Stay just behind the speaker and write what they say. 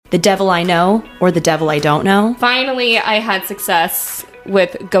The devil I know or the devil I don't know? Finally, I had success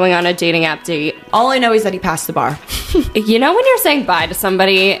with going on a dating app date. All I know is that he passed the bar. You know when you're saying bye to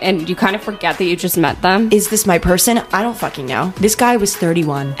somebody and you kind of forget that you just met them? Is this my person? I don't fucking know. This guy was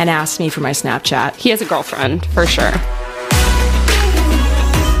 31 and asked me for my Snapchat. He has a girlfriend, for sure.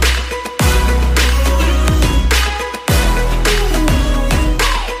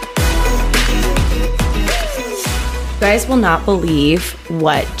 You guys will not believe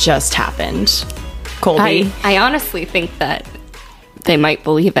what just happened. Colby. I honestly think that they might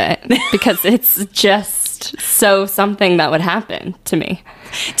believe it because it's just so something that would happen to me.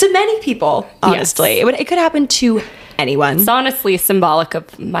 To many people, honestly. Yes. It could happen to anyone. It's honestly symbolic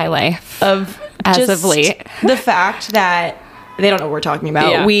of my life as of late. The fact that they don't know what we're talking about.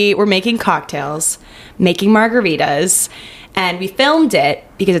 Yeah. We were making cocktails, making margaritas, and we filmed it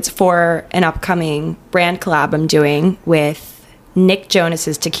because it's for an upcoming brand collab I'm doing with Nick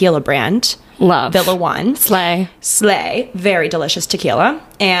Jonas's tequila brand. Love. Villa One. Slay. Very delicious tequila.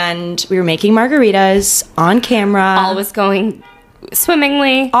 And we were making margaritas on camera. All was going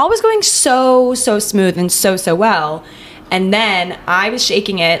swimmingly. All was going so smooth and so well. And then I was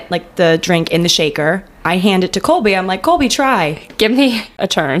shaking it, like the drink in the shaker. I hand it to Colby. I'm like, Colby, try. Give me a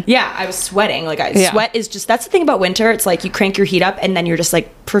turn. Yeah, I was sweating. Like, Yeah. sweat is just, that's the thing about winter. It's like you crank your heat up and then you're just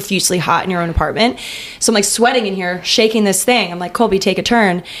like profusely hot in your own apartment. So I'm like sweating in here, shaking this thing. I'm like, Colby, take a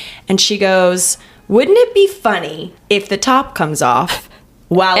turn. And she goes, wouldn't it be funny if the top comes off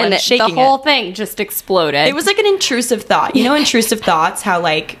while I'm shaking the whole thing just exploded. It was like an intrusive thought. You know, intrusive thoughts, how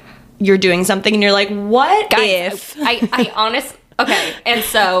like you're doing something and you're like, what Guys, if? I honestly, okay. And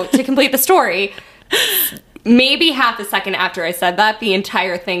so to complete the story, maybe half a second after I said that, the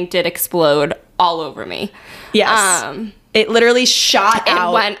entire thing did explode all over me. Yes. It literally shot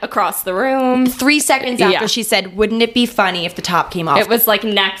out. It went across the room. 3 seconds after Yeah. she said, wouldn't it be funny if the top came off? It was like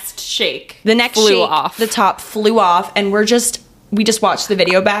next shake. The next flew shake, off. the top flew off, and we just watched the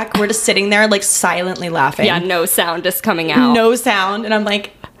video back. We're just sitting there like silently laughing. Yeah, no sound is coming out. No sound. And I'm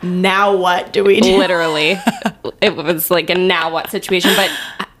like, now what do we do? Literally. It was like a now what situation. But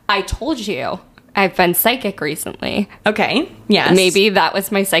I told you, I've been psychic recently. Okay. Yes. Maybe that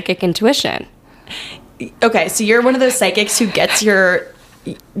was my psychic intuition. Okay, so you're one of those psychics who gets your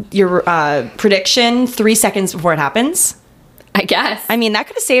prediction 3 seconds before it happens. I guess. I mean, that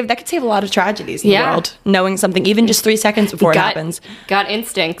could save a lot of tragedies in the Yeah. world. Knowing something even just 3 seconds before it happens. Gut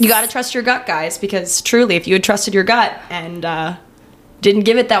instincts. You got to trust your gut, guys, because truly, if you had trusted your gut and didn't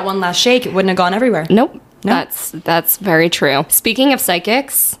give it that one last shake, it wouldn't have gone everywhere. Nope. No. That's very true. Speaking of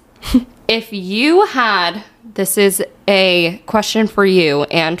psychics, if you had, this is a question for you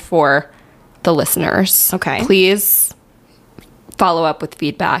and for the listeners. Okay. Please follow up with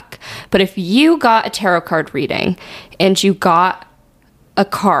feedback. But if you got a tarot card reading and you got a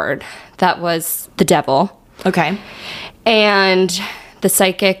card that was the devil, Okay. and the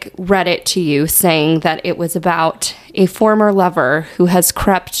psychic read it to you saying that it was about a former lover who has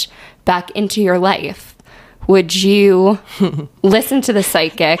crept back into your life, would you listen to the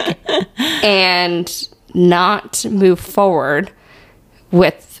psychic and not move forward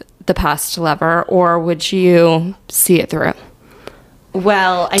with the past lover, or would you see it through?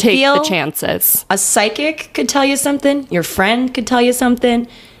 Well, I Take feel the chances. a psychic could tell you something, your friend could tell you something,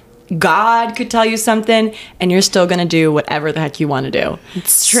 God could tell you something, and you're still going to do whatever the heck you want to do.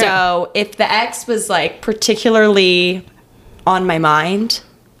 It's true. So if the ex was like particularly on my mind,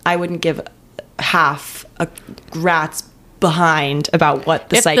 I wouldn't give half a rat's behind about what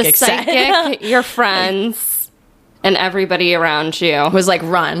the If psychic the said. psychic, your friends, and everybody around you, Was like,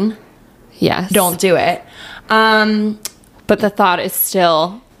 run, yes, don't do it. But the thought is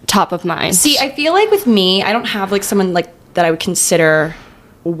still top of mind. See, I feel like with me, I don't have like someone like that I would consider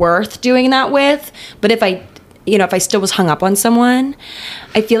worth doing that with. But if I still was hung up on someone,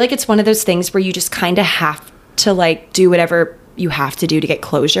 I feel like it's one of those things where you just kind of have to like do whatever you have to do to get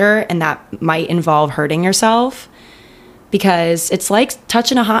closure, and that might involve hurting yourself. Because it's like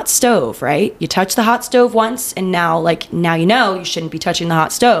touching a hot stove, right? You touch the hot stove once, and now you know you shouldn't be touching the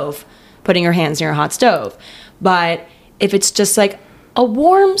hot stove, putting your hands near a hot stove. But if it's just like a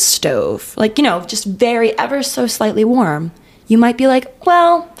warm stove, like, just very ever so slightly warm, you might be like,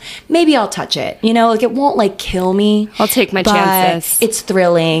 well, maybe I'll touch it. Like it won't like kill me. I'll take my but chances. It's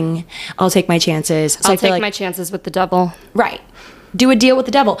thrilling. I'll take my chances. So I'll I feel take like, my chances with the devil. right. Do a deal with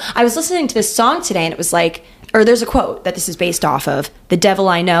the devil. I was listening to this song today and it was like, or there's a quote that this is based off of: the devil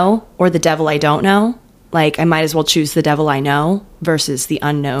I know or the devil I don't know. Like, I might as well choose the devil I know versus the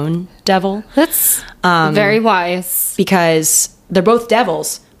unknown devil. That's very wise. Because they're both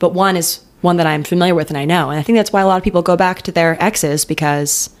devils, but one is one that I'm familiar with and I know. And I think that's why a lot of people go back to their exes,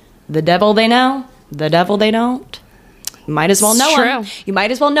 because the devil they know, the devil they don't. Might as well know them. You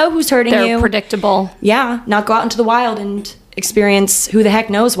might as well know who's hurting They're you. predictable. Yeah, not go out into the wild and experience who the heck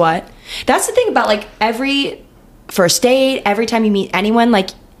knows what. That's the thing about like every first date, every time you meet anyone,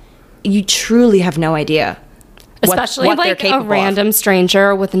 like you truly have no idea. Especially what they're like a capable of. random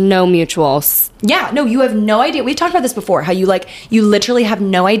stranger with no mutuals. Yeah, no, you have no idea. We've talked about this before, how you literally have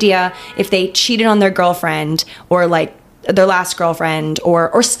no idea if they cheated on their girlfriend or like their last girlfriend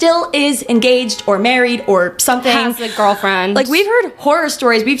or still is engaged or married or something. Has a girlfriend. Like we've heard horror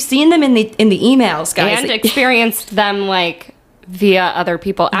stories. We've seen them in the emails, guys. And experienced them like via other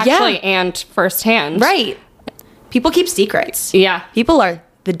people actually and firsthand. Right. People keep secrets. Yeah. People are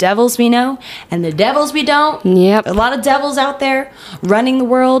the devils we know and the devils we don't. Yep. A lot of devils out there running the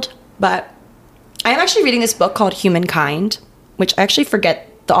world. But I am actually reading this book called Humankind, which I actually forget.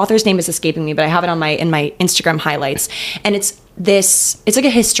 The author's name is escaping me, but I have it on in my Instagram highlights. And it's like a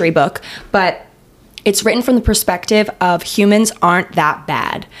history book, but it's written from the perspective of humans aren't that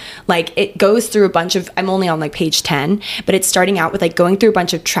bad. Like it goes through a bunch of, I'm only on like page 10, but it's starting out with like going through a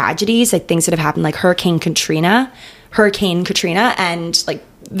bunch of tragedies, like things that have happened, like Hurricane Katrina and like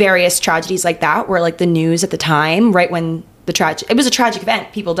various tragedies like that were like the news at the time, right when it was a tragic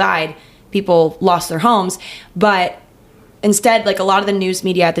event. People died, people lost their homes, but instead, like a lot of the news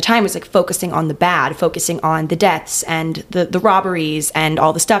media at the time was like focusing on the bad, focusing on the deaths and the robberies and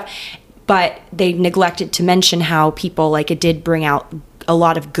all the stuff. But they neglected to mention how people, like it did bring out a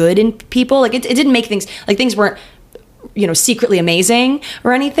lot of good in people. Like it didn't make things, like things weren't, secretly amazing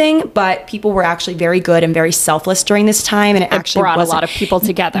or anything, but people were actually very good and very selfless during this time. And it actually brought a lot of people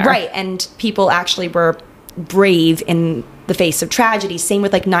together. Right. And people actually were brave in the face of tragedy. Same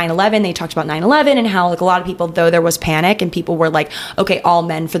with like 9/11. They talked about 9/11 and how like a lot of people, though there was panic and people were like, okay, all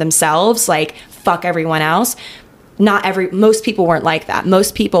men for themselves, like fuck everyone else. Most people weren't like that.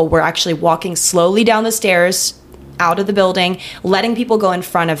 Most people were actually walking slowly down the stairs out of the building, letting people go in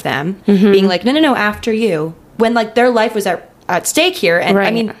front of them, being like, no, after you. When like their life was at stake here. And right.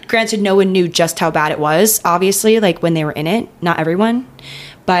 I mean, granted, no one knew just how bad it was, obviously, like when they were in it, not everyone.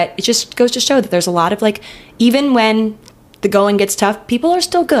 But it just goes to show that there's a lot of like, even when the going gets tough, people are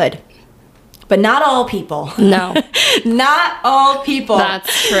still good. But not all people. No. Not all people.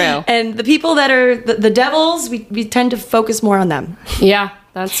 That's true. And the people that are the devils, we tend to focus more on them. Yeah,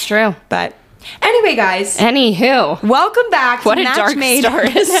 that's true. But anyway, guys. Anywho. Welcome back What to a dark Matchmade.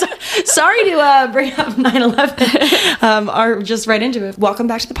 start. Sorry to bring up 9/11 or just right into it. Welcome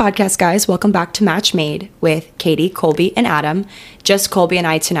back to the podcast, guys. Welcome back to Matchmade with Katie, Colby, and Adam. Just Colby and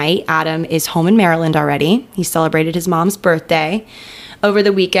I tonight. Adam is home in Maryland already. He celebrated his mom's birthday over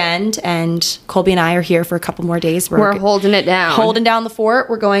the weekend, and Colby and I are here for a couple more days. We're holding it down. Holding down the fort.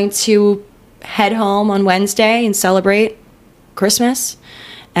 We're going to head home on Wednesday and celebrate Christmas.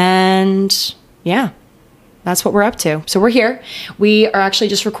 And yeah, that's what we're up to. So we're here. We are actually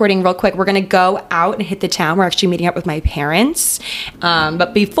just recording real quick. We're going to go out and hit the town. We're actually meeting up with my parents.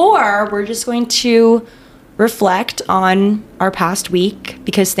 But before, we're just going to reflect on our past week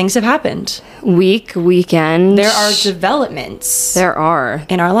because things have happened. Weekend. There are developments. There are.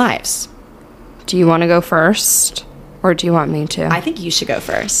 In our lives. Do you want to go first? Or do you want me to? I think you should go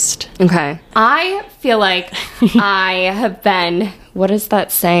first. Okay. I feel like I have been, what is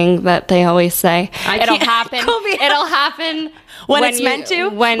that saying that they always say? It'll happen. It'll happen when it's meant to.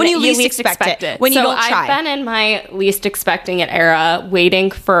 When you least expect it. When you don't try. I've been in my least expecting it era,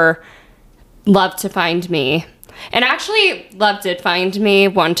 waiting for love to find me. And actually, love did find me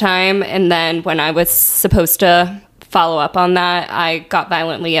one time. And then when I was supposed to follow up on that, I got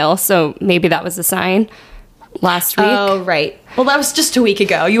violently ill. So maybe that was a sign. Last week. Oh, right. Well, that was just a week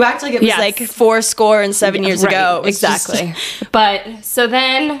ago. You act like it was like 407 years ago. Exactly. But so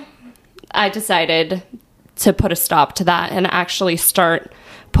then I decided to put a stop to that and actually start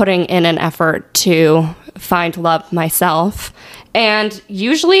putting in an effort to find love myself. And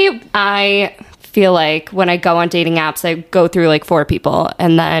usually I feel like when I go on dating apps, I go through like 4 people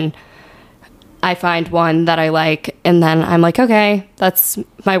and then I find one that I like, and then I'm like, okay, that's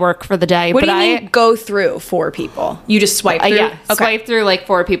my work for the day. What do you mean go through 4 people? You just swipe through? Yeah, swipe through like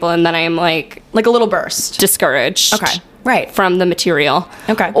 4 people, and then I'm like a little burst. Discouraged. Okay, right. From the material.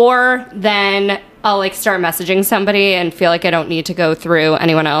 Okay. Or then I'll like start messaging somebody and feel like I don't need to go through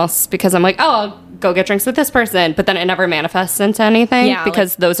anyone else because I'm like, oh, I'll go get drinks with this person, but then it never manifests into anything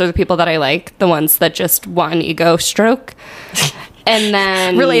because those are the people that I like, the ones that just want an ego stroke. And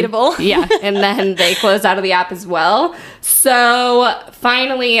then relatable. Yeah. And then they close out of the app as well. So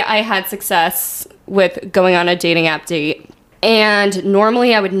finally I had success with going on a dating app date. And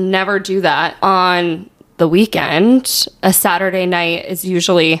normally I would never do that on the weekend. A Saturday night is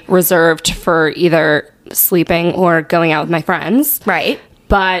usually reserved for either sleeping or going out with my friends. Right.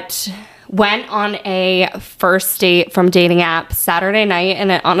 But went on a first date from dating app Saturday night,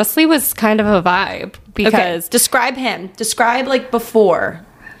 and it honestly was kind of a vibe because describe him. Describe like before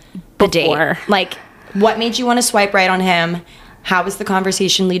the date. Like what made you want to swipe right on him? How was the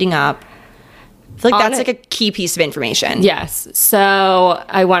conversation leading up? I feel like that's like a key piece of information. Yes. So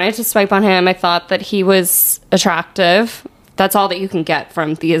I wanted to swipe on him. I thought that he was attractive. That's all that you can get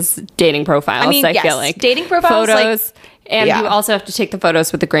from these dating profiles. I feel like dating profiles, photos, and you also have to take the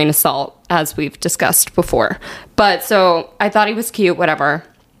photos with a grain of salt, as we've discussed before. But so I thought he was cute. Whatever.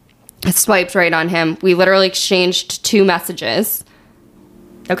 I swiped right on him. We literally exchanged 2 messages.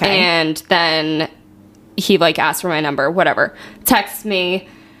 Okay. And then he like asked for my number. Whatever. Texts me.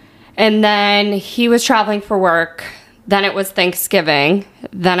 And then he was traveling for work. Then it was Thanksgiving.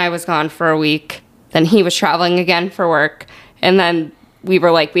 Then I was gone for a week. Then he was traveling again for work. And then we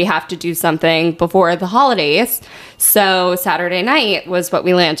were like, we have to do something before the holidays. So Saturday night was what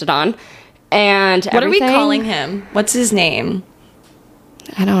we landed on. And what are we calling him? What's his name?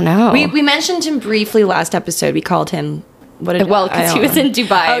 I don't know. We mentioned him briefly last episode. We called him... because he was in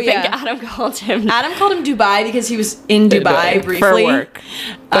Dubai. I think Adam called him Dubai because he was in Dubai briefly for work.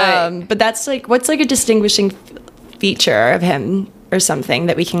 But that's like, what's like a distinguishing feature of him or something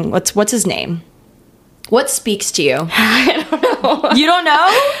that we can? What's his name? What speaks to you? I don't know. You don't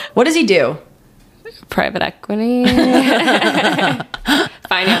know? What does he do? Private equity,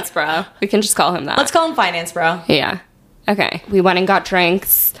 finance bro. We can just call him that. Let's call him finance bro. Yeah. Okay. We went and got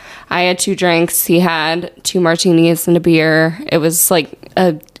drinks. I had 2 drinks. He had 2 martinis and a beer. It was like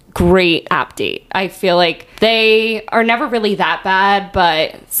a great app date. I feel like they are never really that bad,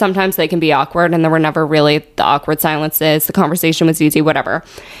 but sometimes they can be awkward, and there were never really the awkward silences. The conversation was easy, whatever.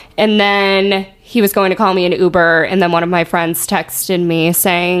 And then he was going to call me an Uber, and then one of my friends texted me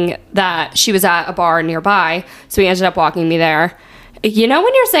saying that she was at a bar nearby, so he ended up walking me there. You know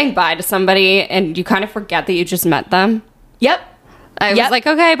when you're saying bye to somebody and you kind of forget that you just met them? Yep. I was like,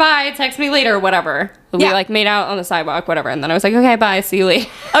 okay, bye, text me later, whatever. We like made out on the sidewalk, whatever. And then I was like, okay, bye, see you later.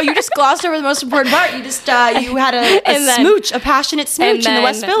 Oh, you just glossed over the most important part. You just, you had a smooch, a passionate smooch in the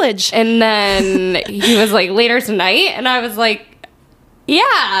West Village. And then he was like, later tonight. And I was like,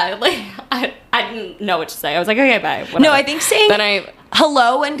 yeah. Like, I didn't know what to say. I was like, okay, bye, whatever. No, I think saying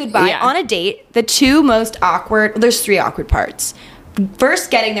hello and goodbye on a date, the 2 most awkward, there's 3 awkward parts.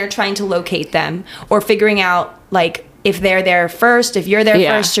 First, getting there, trying to locate them, or figuring out, like, if they're there first, if you're there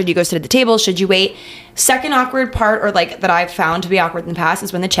first, should you go sit at the table? Should you wait? Second awkward part, or like that I've found to be awkward in the past,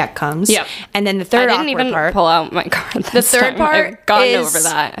 is when the check comes. Yep. And then the third awkward part. I didn't even pull out my card. The third part I've gotten is over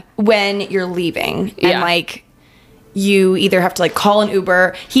that. When you're leaving and like you either have to like call an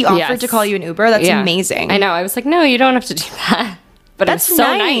Uber. He offered to call you an Uber. That's amazing. I know. I was like, no, you don't have to do that. But that's so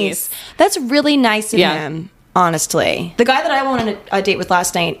nice. That's really nice of him. Honestly, the guy that I went on a date with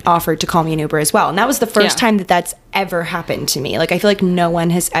last night offered to call me an Uber as well, and that was the first time that that's ever happened to me. Like, I feel like no one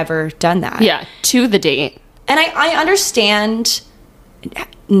has ever done that. Yeah, to the date. And I understand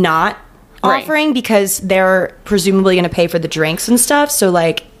not offering because they're presumably going to pay for the drinks and stuff. So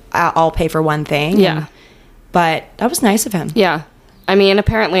like, I'll pay for one thing. Yeah, but that was nice of him. Yeah, I mean,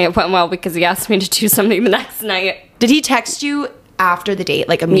 apparently it went well because he asked me to do something the next night. Did he text you after the date,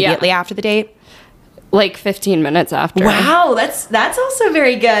 like immediately after the date? Like 15 minutes after. Wow, that's also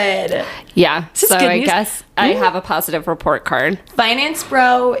very good. Yeah, so I guess I have a positive report card. Finance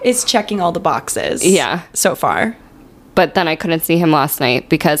bro is checking all the boxes. Yeah. So far. But then I couldn't see him last night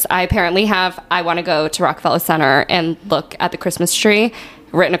because I apparently I want to go to Rockefeller Center and look at the Christmas tree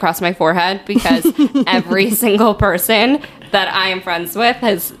written across my forehead because every single person that I am friends with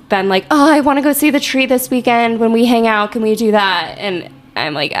has been like, oh, I want to go see the tree this weekend when we hang out. Can we do that? And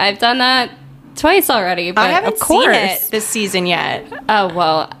I'm like, I've done that twice already, but I haven't seen it this season yet. Oh,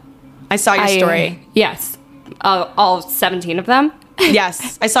 well. I saw your story. Yes. All 17 of them.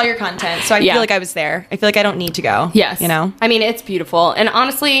 Yes. I saw your content, so I feel like I was there. I feel like I don't need to go. Yes. You know? I mean, it's beautiful. And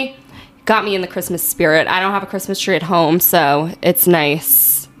honestly, got me in the Christmas spirit. I don't have a Christmas tree at home, so it's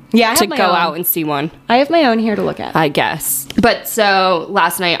nice to go out and see one. I have my own here to look at, I guess. But so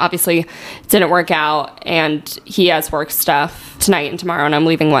last night, obviously, didn't work out, and he has work stuff tonight and tomorrow, and I'm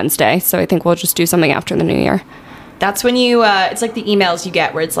leaving Wednesday, so I think we'll just do something after the new year. That's when you, it's like the emails you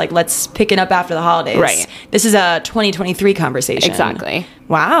get where it's like, let's pick it up after the holidays. Right. This is a 2023 conversation. Exactly.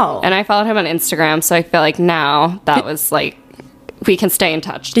 Wow. And I followed him on Instagram, so I feel like now that was like, we can stay in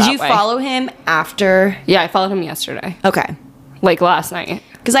touch. Did you follow him after? Yeah, I followed him yesterday. Okay. Like last night.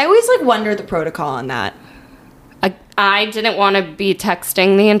 Because I always like wonder the protocol on that. I I didn't want to be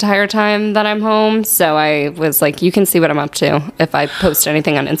texting the entire time that I'm home, so I was like, you can see what I'm up to if I post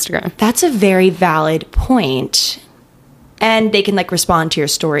anything on Instagram. That's a very valid point. And they can like respond to your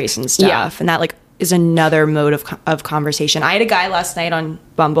stories and stuff. Yeah. And that like is another mode of conversation. I had a guy last night on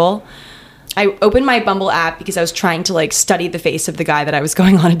Bumble. I opened my Bumble app because I was trying to like study the face of the guy that I was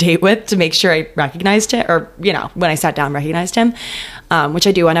going on a date with to make sure I recognized it, or, you know, when I sat down, recognized him, which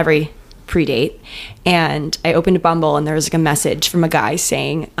I do on every pre-date. And I opened Bumble and there was like a message from a guy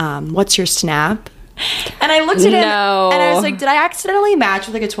saying, what's your Snap? And I looked at him and I was like, did I accidentally match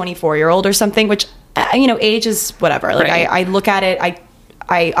with like a 24-year-old or something? Which, you know, age is whatever. Like Right. I look at it,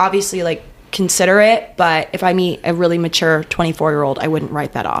 I obviously like consider it, but if I meet a really mature 24-year-old, I wouldn't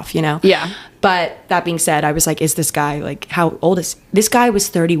write that off, you know? Yeah. But that being said, I was like, is this guy, like, how old is this guy? Was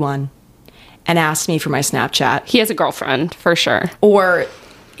 31 and asked me for my Snapchat. He has a girlfriend, for sure. Or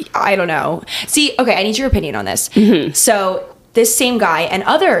I don't know. See, okay, I need your opinion on this. So this same guy and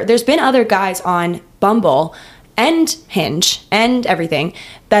there's been other guys on Bumble and Hinge and everything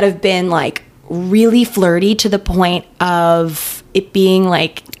that have been like really flirty to the point of it being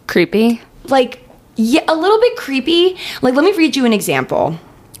like Creepy. Yeah, a little bit creepy. Like, let me read you an example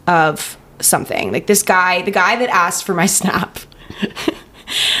of something. Like this guy, the guy that asked for my Snap.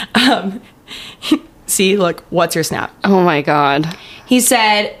 See, look, what's your Snap? Oh my God. He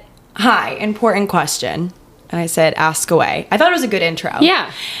said, hi, important question. And I said, ask away. I thought it was a good intro.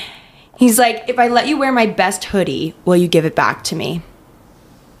 Yeah. He's like, if I let you wear my best hoodie, will you give it back to me?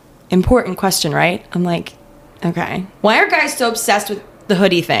 Important question, right? I'm like, okay. Why are guys so obsessed with the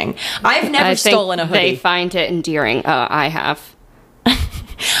hoodie thing? I've never I think stolen a hoodie. They find it endearing. I have.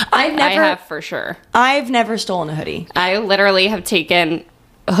 I have for sure. I've never stolen a hoodie. I literally have taken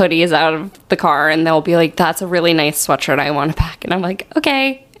hoodies out of the car and they'll be like, that's a really nice sweatshirt I want to pack. And I'm like,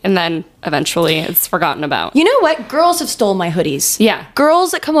 okay. And then eventually it's forgotten about. You know what? Girls have stolen my hoodies. Yeah.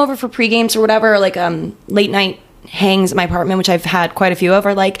 Girls that come over for pre-games or whatever, like late night hangs at my apartment, which I've had quite a few of,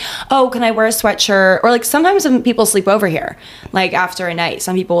 are like, oh, can I wear a sweatshirt? Or like sometimes some people sleep over here, like after a night.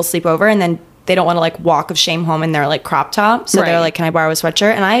 Some people will sleep over and then they don't want to like walk of shame home in their like crop top. So they're Right. like, can I borrow a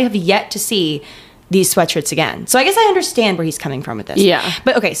sweatshirt? And I have yet to see these sweatshirts again. So I guess I understand where he's coming from with this. Yeah.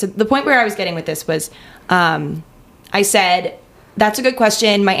 But okay, so the point where I was getting with this was I said, that's a good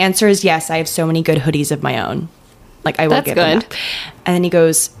question. My answer is yes. I have so many good hoodies of my own. Like I will That's give them good. back. And then he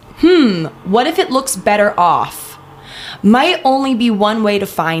goes, what if it looks better off? Might only be one way to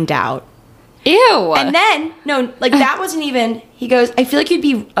find out. Ew. And then, no, like that wasn't even, he goes, I feel like you'd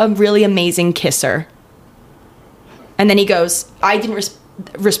be a really amazing kisser. And then he goes, I didn't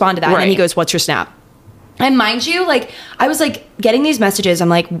respond to that. And then he Right. goes, what's your Snap? And mind you, like, I was like getting these messages. I'm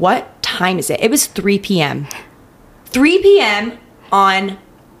like, what time is it? It was 3 p.m. 3 p.m. on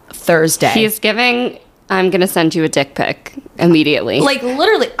Thursday. He's giving, I'm going to send you a dick pic immediately. Like,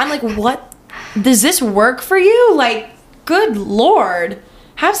 literally, I'm like, what? Does this work for you? Like, good Lord.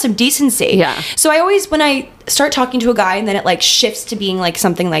 Have some decency. Yeah. So I always, when I start talking to a guy and then it like shifts to being like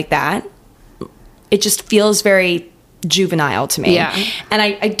something like that, it just feels very juvenile to me. Yeah. And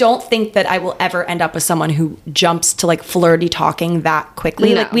I don't think that I will ever end up with someone who jumps to like flirty talking that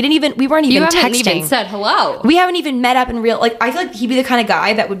quickly. No. Like we weren't even you texting. haven't even said hello. We haven't even met up in real, like, I feel like he'd be the kind of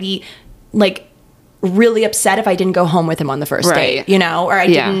guy that would be like really upset if I didn't go home with him on the first Right. date, you know, or I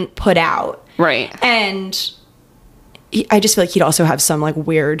Yeah. didn't put out. Right. And I just feel like he'd also have some like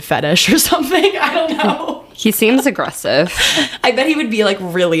weird fetish or something. I don't know. He seems aggressive. I bet he would be like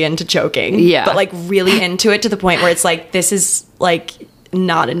really into choking. Yeah. But like really into it to the point where it's like, this is like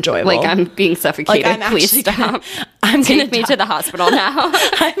not enjoyable. Like, I'm being suffocated. Like, I'm Please actually stop. I'm gonna Take me to the hospital now.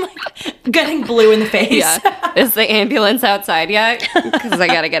 I'm like getting blue in the face. Yeah. Is the ambulance outside yet? Because I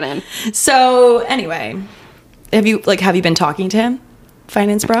got to get in. So anyway, have you been talking to him?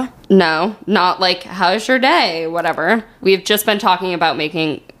 Finance bro? No, not like, how's your day? Whatever. We've just been talking about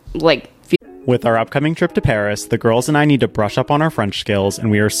making like With our upcoming trip to Paris, the girls and I need to brush up on our French skills, and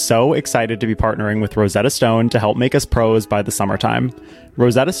we are so excited to be partnering with Rosetta Stone to help make us pros by the summertime.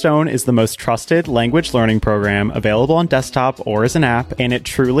 Rosetta Stone is the most trusted language learning program available on desktop or as an app, and it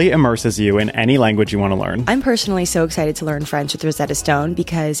truly immerses you in any language you want to learn. I'm personally so excited to learn French with Rosetta Stone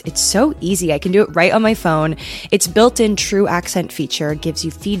because it's so easy. I can do it right on my phone. Its built-in true accent feature gives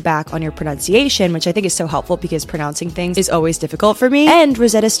you feedback on your pronunciation, which I think is so helpful because pronouncing things is always difficult for me. And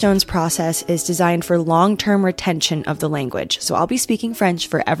Rosetta Stone's process is designed for long-term retention of the language. So I'll be speaking French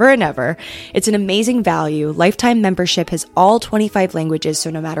forever and ever. It's an amazing value. Lifetime membership has all 25 languages languages,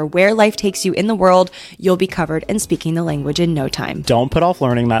 so no matter where life takes you in the world, you'll be covered and speaking the language in no time. Don't put off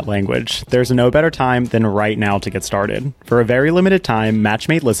learning that language. There's no better time than right now to get started. For a very limited time,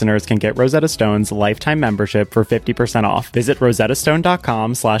 Matchmade listeners can get Rosetta Stone's lifetime membership for 50% off. Visit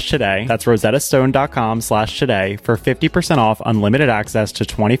rosettastone.com/today. That's rosettastone.com/today for 50% off unlimited access to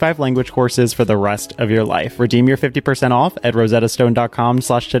 25 language courses for the rest of your life. Redeem your 50% off at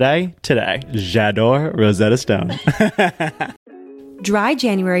rosettastone.com/today today. J'adore Rosetta Stone. Dry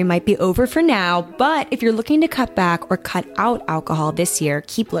January might be over for now, but if you're looking to cut back or cut out alcohol this year,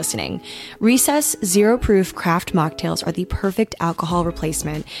 keep listening. Recess Zero Proof Craft Mocktails are the perfect alcohol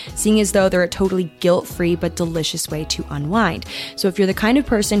replacement, seeing as though they're a totally guilt-free but delicious way to unwind. So if you're the kind of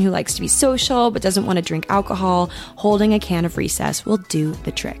person who likes to be social but doesn't want to drink alcohol, holding a can of Recess will do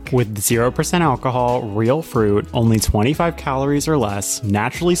the trick. With 0% alcohol, real fruit, only 25 calories or less,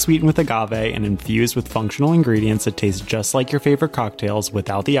 naturally sweetened with agave, and infused with functional ingredients that taste just like your favorite cocktails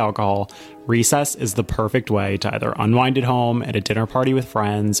without the alcohol, Recess is the perfect way to either unwind at home, at a dinner party with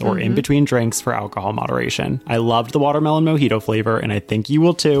friends, or in between drinks for alcohol moderation. I loved the watermelon mojito flavor, and I think you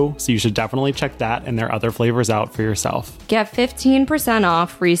will too, so you should definitely check that and their other flavors out for yourself. Get 15%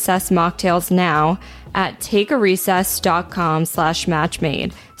 off Recess mocktails now at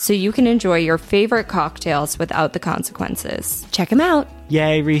takearecess.com/matchmade so you can enjoy your favorite cocktails without the consequences. Check them out.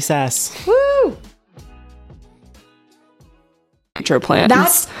 Yay, Recess. Woo! Plans.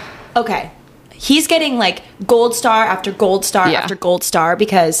 That's okay. He's getting like gold star after gold star after gold star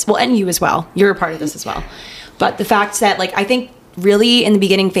because, well, and you as well. You're a part of this as well. But the fact that, like, I think really in the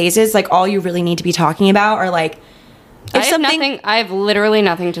beginning phases, like, all you really need to be talking about are like, I have literally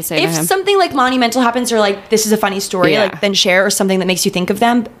nothing to say to him. If something like monumental happens or like this is a funny story, like then share, or something that makes you think of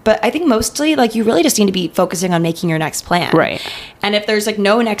them. But I think mostly like you really just need to be focusing on making your next plan. Right. And if there's like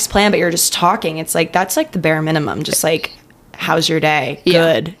no next plan, but you're just talking, it's like, that's like the bare minimum. Just like, how's your day?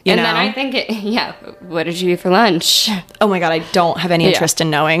 Good. You know? Then I think, what did you eat for lunch? Oh my God, I don't have any interest in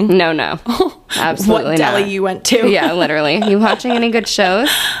knowing. No. Absolutely what deli not. you went to. Yeah, literally. You watching any good shows?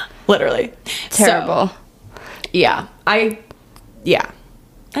 Literally. Terrible. So, yeah.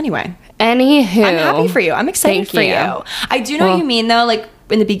 Anyway. Anywho. I'm happy for you. I'm excited for you. I do know what you mean though, like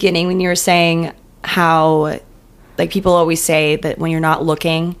in the beginning when you were saying how like people always say that when you're not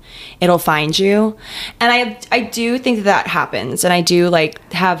looking, it'll find you. And I do think that happens. And I do like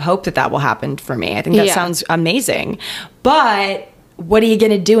have hope that will happen for me. I think that sounds amazing. But what are you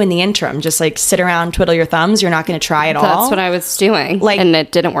going to do in the interim? Just like sit around, twiddle your thumbs? You're not going to try at all? That's what I was doing. Like, and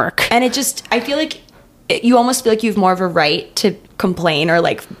it didn't work. And it just, I feel like you almost feel like you have more of a right to complain or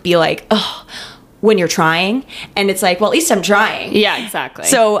like be like, oh, when you're trying, and it's like, well, at least I'm trying. Yeah, exactly.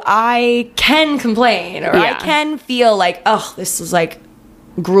 So I can complain, or I can feel like, oh, this is like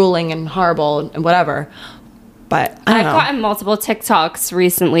grueling and horrible and whatever. But I've gotten multiple TikToks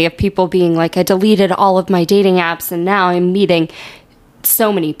recently of people being like, I deleted all of my dating apps and now I'm meeting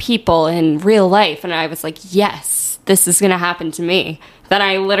so many people in real life. And I was like, yes, this is going to happen to me. Then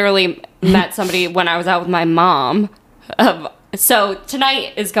I literally met somebody when I was out with my mom. So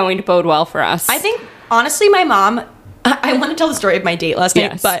tonight is going to bode well for us. I think, honestly, my mom, I want to tell the story of my date last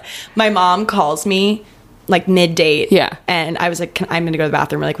night, but my mom calls me like mid-date. Yeah. And I was like, I'm going to go to the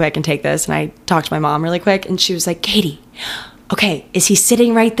bathroom really quick and take this. And I talked to my mom really quick, and she was like, Katie, okay, is he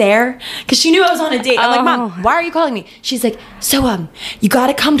sitting right there? Because she knew I was on a date. I'm like, Mom, why are you calling me? She's like, so you got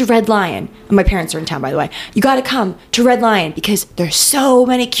to come to Red Lion. And my parents are in town, by the way. You got to come to Red Lion because there's so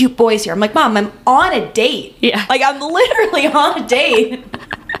many cute boys here. I'm like, Mom, I'm on a date. Yeah. Like, I'm literally on a date.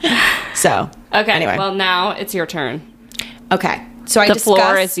 So, okay, anyway. Well, now it's your turn. Okay. So the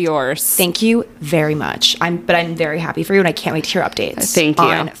floor is yours. Thank you very much. I'm very happy for you, and I can't wait to hear updates. Thank you.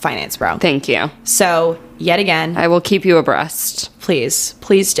 On Finance Bro. Thank you. So, yet again, I will keep you abreast. Please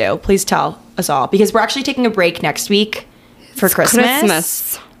do. Please tell us all, because we're actually taking a break next week for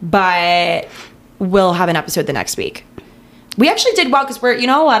Christmas. But we'll have an episode the next week. We actually did well because we're, a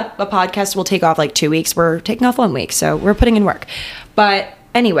lot of podcasts will take off like 2 weeks. We're taking off 1 week, so we're putting in work. But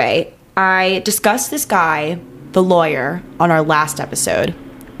anyway, I discussed this guy, the lawyer, on our last episode,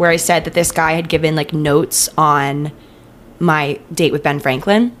 where I said that this guy had given like notes on my date with Ben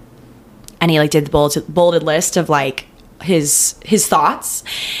Franklin, and he like did the bulleted list of like his thoughts.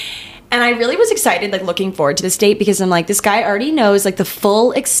 And I really was excited, like looking forward to this date, because I'm like, this guy already knows like the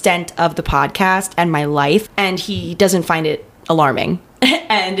full extent of the podcast and my life, and he doesn't find it alarming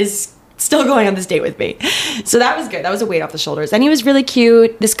and is still going on this date with me. So that was good. That was a weight off the shoulders. And he was really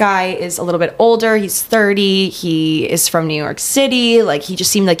cute. This guy is a little bit older. He's 30. He is from New York City. Like, he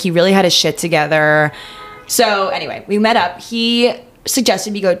just seemed like he really had his shit together. So anyway, we met up. He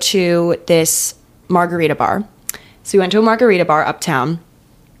suggested we go to this margarita bar So we went to a margarita bar uptown.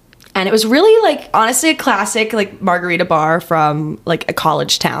 And it was really like, honestly, a classic like margarita bar from like a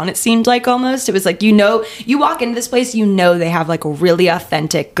college town. It seemed like almost. It was like, you walk into this place, they have like really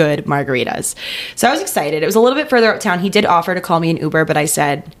authentic, good margaritas. So I was excited. It was a little bit further uptown. He did offer to call me an Uber, but I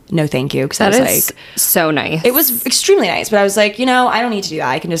said no, thank you, because I was like, so nice. It was extremely nice, but I was like, I don't need to do that.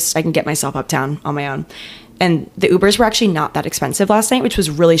 I can get myself uptown on my own. And the Ubers were actually not that expensive last night, which was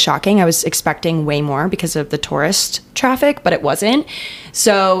really shocking. I was expecting way more because of the tourist traffic, but it wasn't.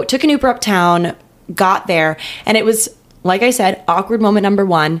 So took an Uber uptown, got there, and it was, like I said, awkward moment number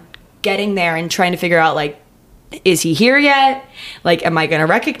one, getting there and trying to figure out, like, is he here yet? Like, am I going to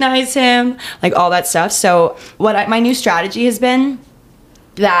recognize him? Like, all that stuff. So my new strategy has been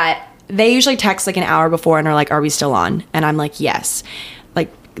that they usually text like an hour before and are like, are we still on? And I'm like, yes. Like,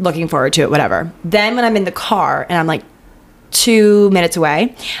 looking forward to it, whatever. Then when I'm in the car and I'm like 2 minutes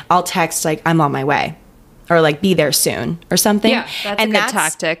away, I'll text like, I'm on my way, or like, be there soon or something. Yeah, that's a good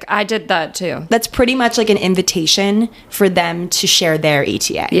tactic. I did that too. That's pretty much like an invitation for them to share their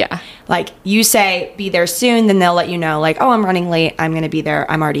ETA. Yeah. Like, you say, be there soon, then they'll let you know, like, oh, I'm running late, I'm going to be there,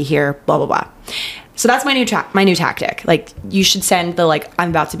 I'm already here, blah, blah, blah. So that's my new tactic. Like, you should send the, like, I'm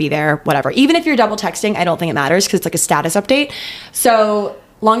about to be there, whatever. Even if you're double texting, I don't think it matters because it's like a status update. So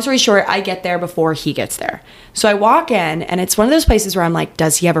long story short, I get there before he gets there. So I walk in, and it's one of those places where I'm like,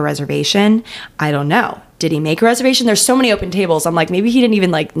 does he have a reservation? I don't know. Did he make a reservation? There's so many open tables. I'm like, maybe he didn't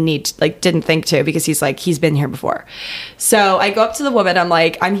even didn't think to, because he's been here before. So I go up to the woman. I'm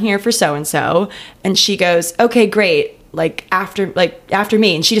like, I'm here for so-and-so. And she goes, okay, great. After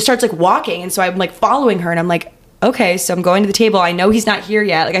me. And she just starts like walking. And so I'm like following her, and I'm like, okay, so I'm going to the table. I know he's not here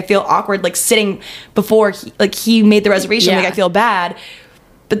yet. Like, I feel awkward, like sitting before he made the reservation. Yeah. Like, I feel bad.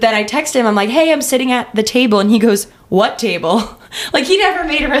 But then I text him, I'm like, hey, I'm sitting at the table. And he goes, what table? Like, he never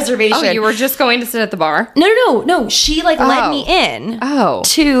made a reservation. Oh, you were just going to sit at the bar? No. She let me in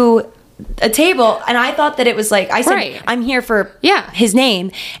to a table. And I thought that it was like, I said, right. I'm here for his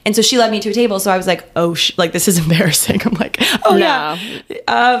name. And so she led me to a table. So I was like, oh, like, this is embarrassing. I'm like, oh, no.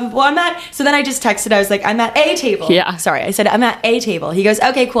 yeah. Well, I'm at, so then I just texted, I was like, I'm at a table. Yeah. Sorry. I said, I'm at a table. He goes,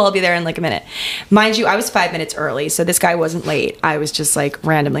 okay, cool. I'll be there in like a minute. Mind you, I was 5 minutes early. So this guy wasn't late. I was just like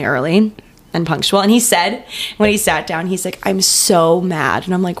randomly early and punctual. And he said, when he sat down, he's like, I'm so mad.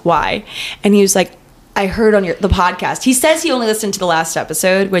 And I'm like, why? And he was like, I heard on the podcast. He says he only listened to the last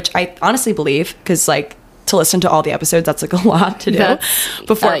episode, which I honestly believe, because like, to listen to all the episodes, that's like a lot to do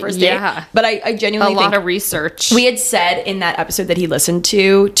before first date. Yeah. But I genuinely think a lot of research. We had said in that episode that he listened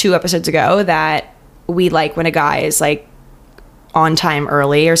to 2 episodes ago that we like when a guy is like on time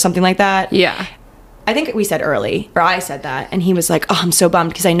early or something like that. Yeah. I think we said early, or I said that, and he was like, oh, I'm so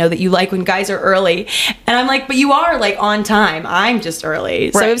bummed because I know that you like when guys are early. And I'm like, but you are like on time. I'm just early.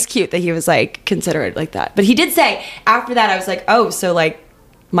 Right. So it was cute that he was like considerate like that. But he did say after that, I was like, oh, so like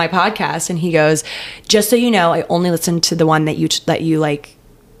my podcast. And he goes, just so you know, I only listened to the one that you like.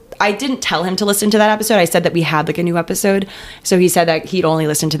 I didn't tell him to listen to that episode. I said that we had like a new episode. So he said that he'd only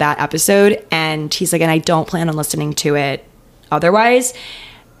listened to that episode. And he's like, and I don't plan on listening to it otherwise.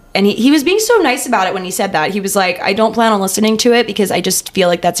 And he was being so nice about it when he said that. He was like, I don't plan on listening to it because I just feel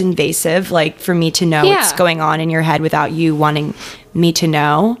like that's invasive, like for me to know what's going on in your head without you wanting me to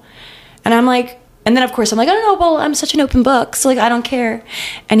know. And I'm like, and then of course I'm like, I don't know, well, I'm such an open book, so like I don't care.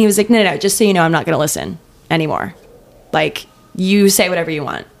 And he was like, no, just so you know, I'm not going to listen anymore. Like, you say whatever you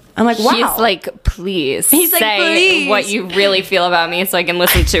want. I'm like, wow. He's like, please. He's like, please. What you really feel about me so I can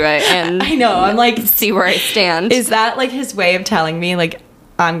listen to it and I know. I'm like, see where I stand. Is that like his way of telling me like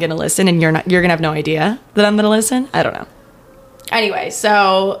I'm gonna listen and you're gonna have no idea that I'm gonna listen? I don't know. Anyway,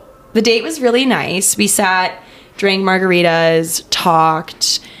 so the date was really nice. We sat, drank margaritas,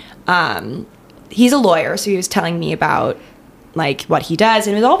 talked. He's a lawyer, so he was telling me about like what he does,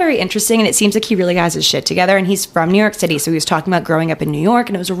 and it was all very interesting, and it seems like he really has his shit together. And he's from New York City, so he was talking about growing up in New York,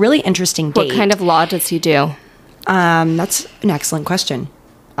 and it was a really interesting date. What kind of law does he do? That's an excellent question.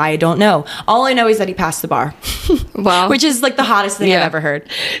 I don't know. All I know is that he passed the bar. Well, which is like the hottest thing I've ever heard.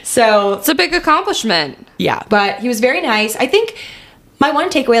 So it's a big accomplishment. Yeah, but he was very nice. I think my one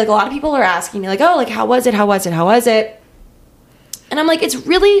takeaway, like a lot of people are asking me like, oh, like how was it? And I'm like, it's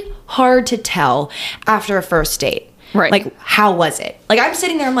really hard to tell after a first date. Right. Like, how was it? Like, I'm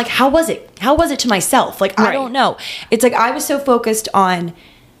sitting there, I'm like, how was it? How was it to myself? Like, I don't know. It's like I was so focused on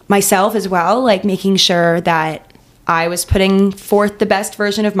myself as well, like making sure that I was putting forth the best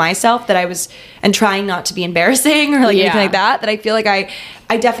version of myself that I was, and trying not to be embarrassing or like anything like that I feel like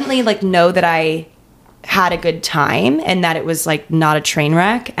I definitely like know that I had a good time and that it was like not a train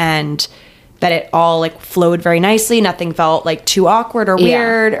wreck, and that it all like flowed very nicely. Nothing felt like too awkward or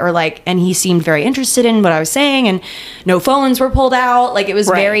weird or like, and he seemed very interested in what I was saying, and no phones were pulled out. Like it was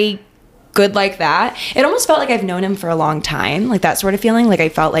very good like that. It almost felt like I've known him for a long time, like that sort of feeling. Like I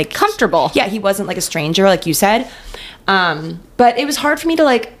felt like comfortable. Yeah, he wasn't like a stranger, like you said. But it was hard for me to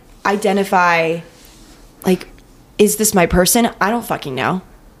like identify, like, is this my person? I don't fucking know.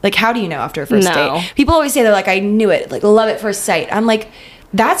 Like, how do you know after a first date? People always say they're like, I knew it, like love at first sight. I'm like,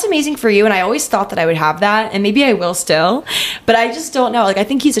 that's amazing for you. And I always thought that I would have that, and maybe I will still, but I just don't know. Like, I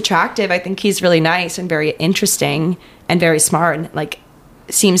think he's attractive. I think he's really nice and very interesting and very smart, and like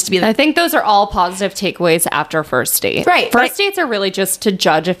seems to be I think those are all positive takeaways after first date. Right. First dates are really just to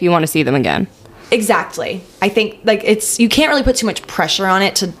judge if you want to see them again. Exactly. I think like you can't really put too much pressure on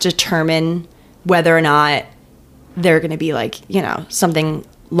it to determine whether or not they're going to be like, you know, something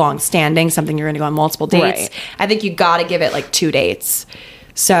long standing, something you're going to go on multiple dates. Right. I think you got to give it like 2 dates.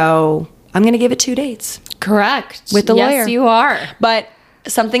 So I'm going to give it 2 dates. Correct. With the lawyer. Yes, you are. But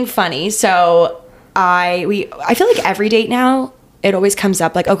something funny. So I feel like every date now, it always comes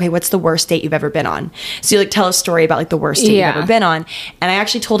up like, okay, what's the worst date you've ever been on? So you like tell a story about like the worst date you've ever been on. And I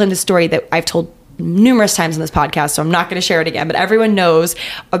actually told him the story that I've told numerous times on this podcast, so I'm not going to share it again, but everyone knows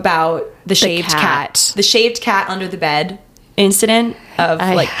about the shaved cat. The shaved cat under the bed incident of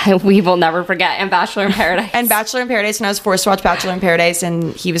we will never forget. And Bachelor in Paradise. And Bachelor in Paradise, when I was forced to watch Bachelor in Paradise,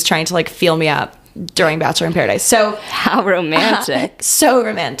 and he was trying to like feel me up during Bachelor in Paradise. So how romantic. So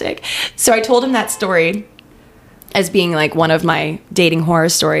romantic. So I told him that story as being like one of my dating horror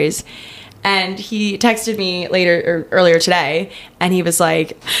stories. And he texted me earlier today, and he was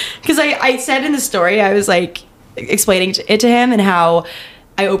like, because I said in the story, I was like explaining it to him and how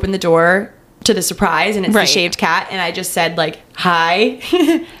I opened the door to the surprise, and it's the shaved cat, and I just said like, hi.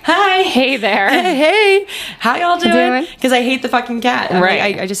 Hi, hey there, hey, how y'all doing? Because I hate the fucking cat.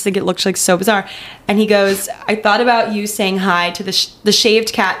 I just think it looks like so bizarre. And he goes, I thought about you saying hi to the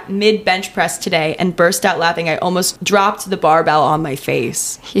shaved cat mid bench press today and burst out laughing. I almost dropped the barbell on my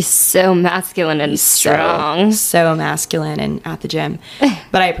face. He's so masculine and strong, so masculine and at the gym,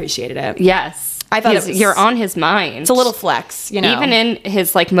 but I appreciated it. Yes. I thought you're on his mind. It's a little flex, you know. Even in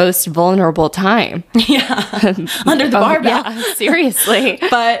his like most vulnerable time. Yeah. Under the barbell. Yeah, seriously.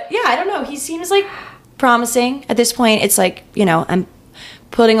 But yeah, I don't know. He seems like promising. At this point, it's like, you know, I'm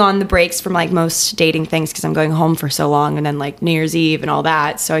putting on the brakes from like most dating things because I'm going home for so long, and then like New Year's Eve and all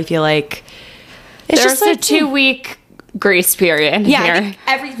that. So I feel like it's just like a 2-week grace period. Yeah,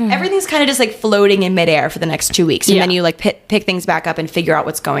 I think everything's kind of just like floating in midair for the next 2 weeks, and then you like pick things back up and figure out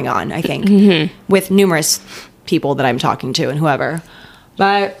what's going on. I think with numerous people that I'm talking to and whoever.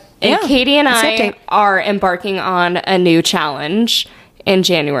 But and Katie and I are embarking on a new challenge in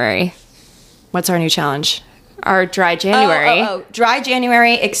January. What's our new challenge? Our dry January. Dry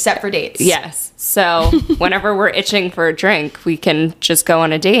January except for dates. Yes. So whenever we're itching for a drink, we can just go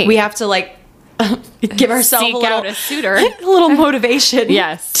on a date. We have to like give ourselves out a suitor, a little motivation.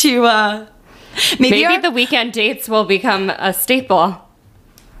 Yes, to maybe the weekend dates will become a staple.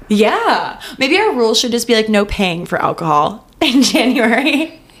 Yeah, maybe our rule should just be like no paying for alcohol in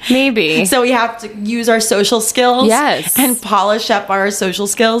January. Maybe. So we have to use our social skills, and polish up our social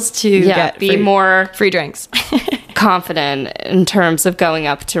skills to get more free drinks. Confident in terms of going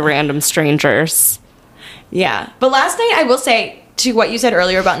up to random strangers. Yeah, but last night I will say, to what you said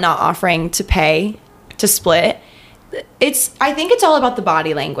earlier about not offering to pay to split, I think it's all about the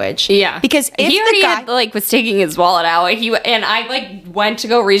body language. Yeah, because if the guy was taking his wallet out, and I like went to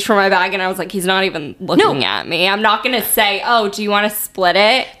go reach for my bag, and I was like, he's not even looking at me. I'm not gonna say, oh, do you want to split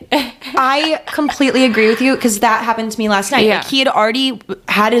it? I completely agree with you, because that happened to me last night. Like, he had already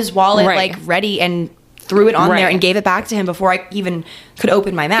had his wallet like ready and threw it on there and gave it back to him before I even could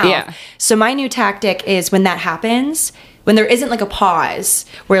open my mouth. Yeah. So my new tactic is, when that happens, when there isn't like a pause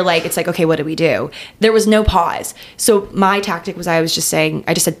where like it's like, okay, what do we do? There was no pause. So my tactic was, I just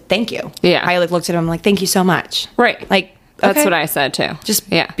said thank you. Yeah. I like looked at him like, thank you so much. Right. Like that's what I said too. Just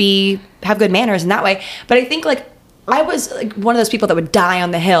have good manners in that way. But I think like I was like one of those people that would die on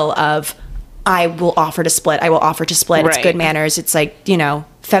the hill of, I will offer to split. I will offer to split. Right. It's good manners. It's like, you know,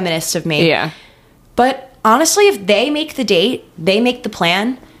 feminist of me. Yeah. But honestly, if they make the date, they make the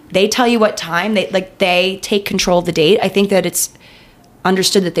plan, they tell you what time, they take control of the date, I think that it's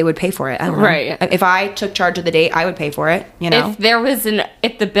understood that they would pay for it. I don't know. Right. If I took charge of the date, I would pay for it, you know?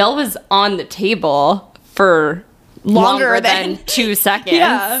 If the bill was on the table for longer than 2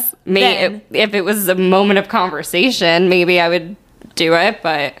 seconds, if it was a moment of conversation, maybe I would do it,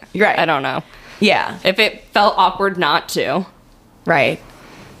 but I don't know. Yeah. If it felt awkward not to. Right.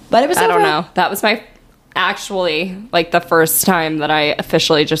 But it was I don't know. That was my actually like the first time that I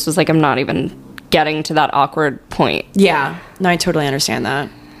officially just was like, I'm not even getting to that awkward point. Yeah. No, I totally understand that.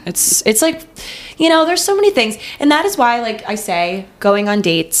 It's like, you know, there's so many things. And that is why, like I say, going on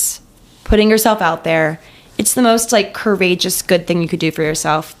dates, putting yourself out there, it's the most like courageous, good thing you could do for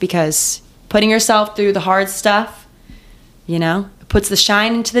yourself, because putting yourself through the hard stuff, you know, it puts the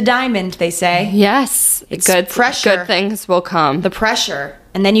shine into the diamond, they say. Yes. It's good pressure. Good things will come. The pressure.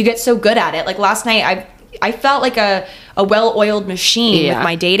 And then you get so good at it. Like last night, I felt like a well-oiled machine with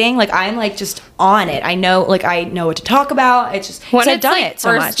my dating. Like I'm like just on it. I know what to talk about. It's just When I've it's done like it so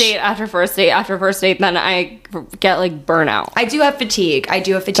first much. date after first date after first date, then I get like burnout. I do have fatigue. I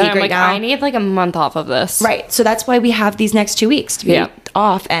do have fatigue Then I'm right like, now. I need like a month off of this. Right. So that's why we have these next 2 weeks to be Yeah.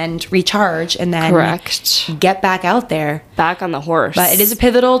 off and recharge, and then Correct. get back out there. Back on the horse. But it is a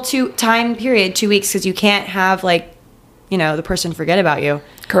pivotal time period, 2 weeks, because you can't have like, you know, the person forget about you.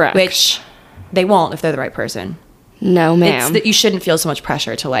 Correct. Which they won't if they're the right person. No, It's ma'am. that you shouldn't feel so much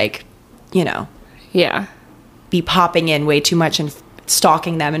pressure to like, you know, Yeah. be popping in way too much and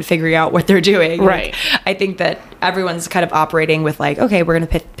stalking them and figuring out what they're doing. Right. Like, I think that everyone's kind of operating with like, okay, we're gonna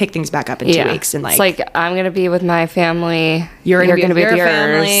pick things back up in 2 weeks, and it's like I'm gonna be with my family. you're gonna be with your yours.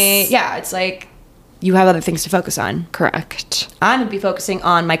 family. Yeah, it's like you have other things to focus on. Correct. I'm gonna be focusing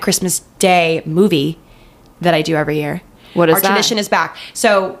on my Christmas Day movie that I do every year. What is Our that? tradition is back.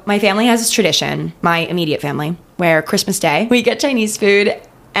 So my family has this tradition, my immediate family, where Christmas Day we get Chinese food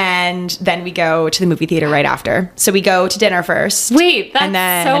and then we go to the movie theater right after. So we go to dinner first. Wait, that's and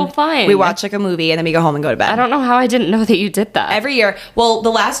then so fun. We watch like a movie and then we go home and go to bed. I don't know how I didn't know that you did that. Every year. Well,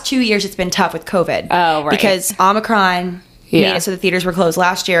 the last 2 years it's been tough with COVID. Oh, right. Because Omicron made Yeah. it so the theaters were closed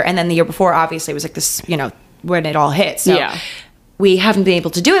last year, and then the year before obviously was like this, you know, when it all hit. So Yeah. we haven't been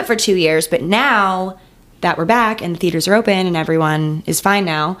able to do it for 2 years, but now that we're back and the theaters are open and everyone is fine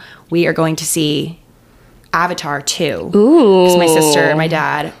now, we are going to see Avatar 2. Ooh. Because my sister and my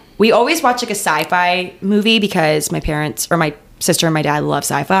dad, we always watch like a sci-fi movie because my parents or my sister and my dad love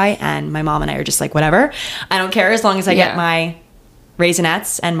sci-fi, and my mom and I are just like, whatever. I don't care as long as I Yeah. get my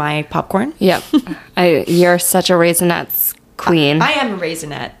Raisinets and my popcorn. Yep. You're such a Raisinets queen. I am a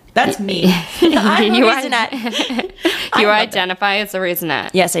Raisinette. That's me. I'm You a are- Raisinette. you love identify as a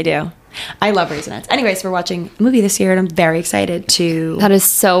Raisinette. Yes, I do. I love Raisinets. Anyways, we're watching a movie this year, and I'm very excited to That is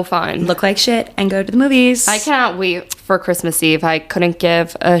so fun. look like shit and go to the movies. I cannot wait for Christmas Eve. I couldn't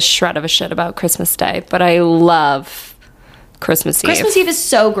give a shred of a shit about Christmas Day, but I love Christmas Eve. Christmas Eve is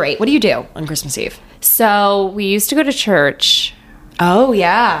so great. What do you do on Christmas Eve? So we used to go to church. Oh,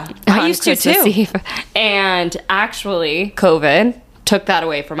 yeah. I on used to Christmas too. Eve. And actually, COVID took that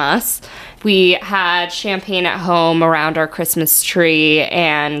away from us. We had champagne at home around our Christmas tree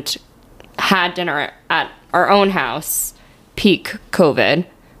and had dinner at our own house, peak COVID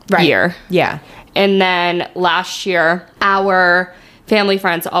year. Yeah. And then last year, our family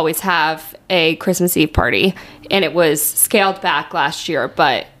friends always have a Christmas Eve party, and it was scaled back last year,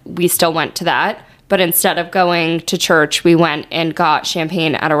 but we still went to that. But instead of going to church, we went and got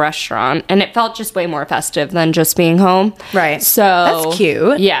champagne at a restaurant, and it felt just way more festive than just being home. Right. So That's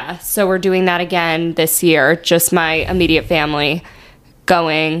cute. Yeah. So we're doing that again this year, just my immediate family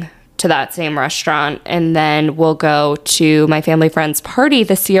going to that same restaurant, and then we'll go to my family friend's party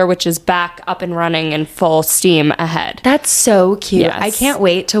this year, which is back up and running in full steam ahead. That's so cute. Yes. I can't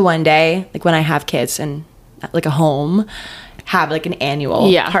wait to one day, like when I have kids and like a home, have like an annual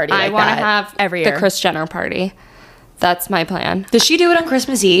party like I want to that have every year. the Kris Jenner party. That's my plan. Does she do it on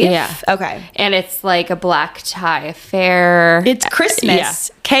Christmas Eve? Yeah. Okay. And it's like a black tie affair. It's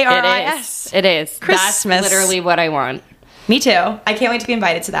Christmas. K-R-I-S. It is. Christmas. That's literally what I want. Me too. I can't wait to be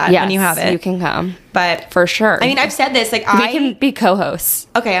invited to that Yes, when you have it. you can come. But For sure. I mean, I've said this, like we can be co-hosts.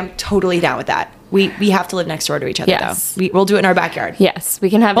 okay, I'm totally down with that. We have to live next door to each other Yes. though. We'll do it in our backyard. Yes, we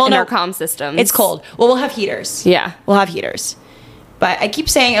can have Well, no, intercom systems. It's cold. Well, we'll have heaters. Yeah. We'll have heaters. But I keep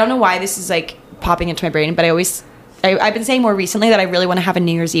saying, I don't know why this is like popping into my brain, but I've been saying more recently that I really want to have a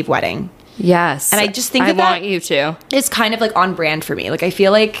New Year's Eve wedding. Yes. And I just think I that want you to. It's kind of like on brand for me. Like I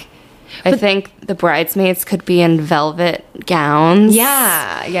feel like I think the bridesmaids could be in velvet gowns.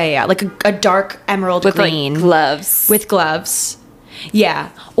 yeah. Like a dark emerald With green like gloves. with gloves. Yeah.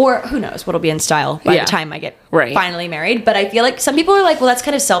 Or who knows what'll be in style by Yeah. the time I get Right. finally married. But I feel like some people are like, well, that's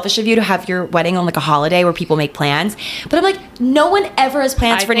kind of selfish of you to have your wedding on like a holiday where people make plans. But I'm like, no one ever has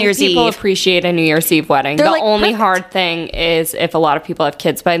plans I for New think Year's people Eve. appreciate a New Year's Eve wedding. They're The like, only perfect. hard thing is if a lot of people have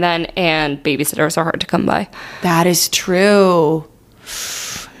kids by then and babysitters are hard to come by. That is true.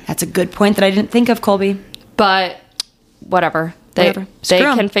 That's a good point that I didn't think of, Colby. But whatever. They Whatever. Screw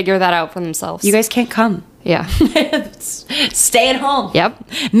 'em. can figure that out for themselves. You guys can't come. Yeah. Staying home. Yep.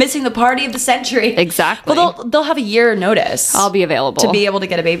 Missing the party of the century. Exactly. Well, they'll have a year notice. I'll be available. to be able to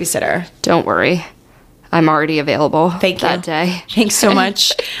get a babysitter. Don't worry. I'm already available Thank you. that day. Thanks so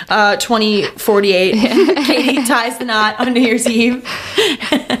much. 2048. Katie ties the knot on New Year's Eve.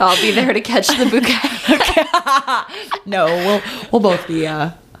 I'll be there to catch the bouquet. No, we'll both be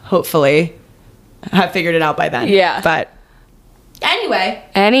hopefully have figured it out by then. Yeah. But anyway,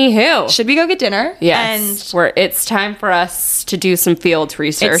 Anywho. should we go get dinner? Yes. It's time for us to do some field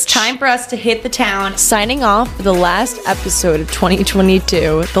research. It's time for us to hit the town. Signing off for the last episode of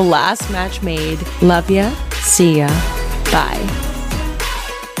 2022, the last match made. Love ya. See ya. Bye.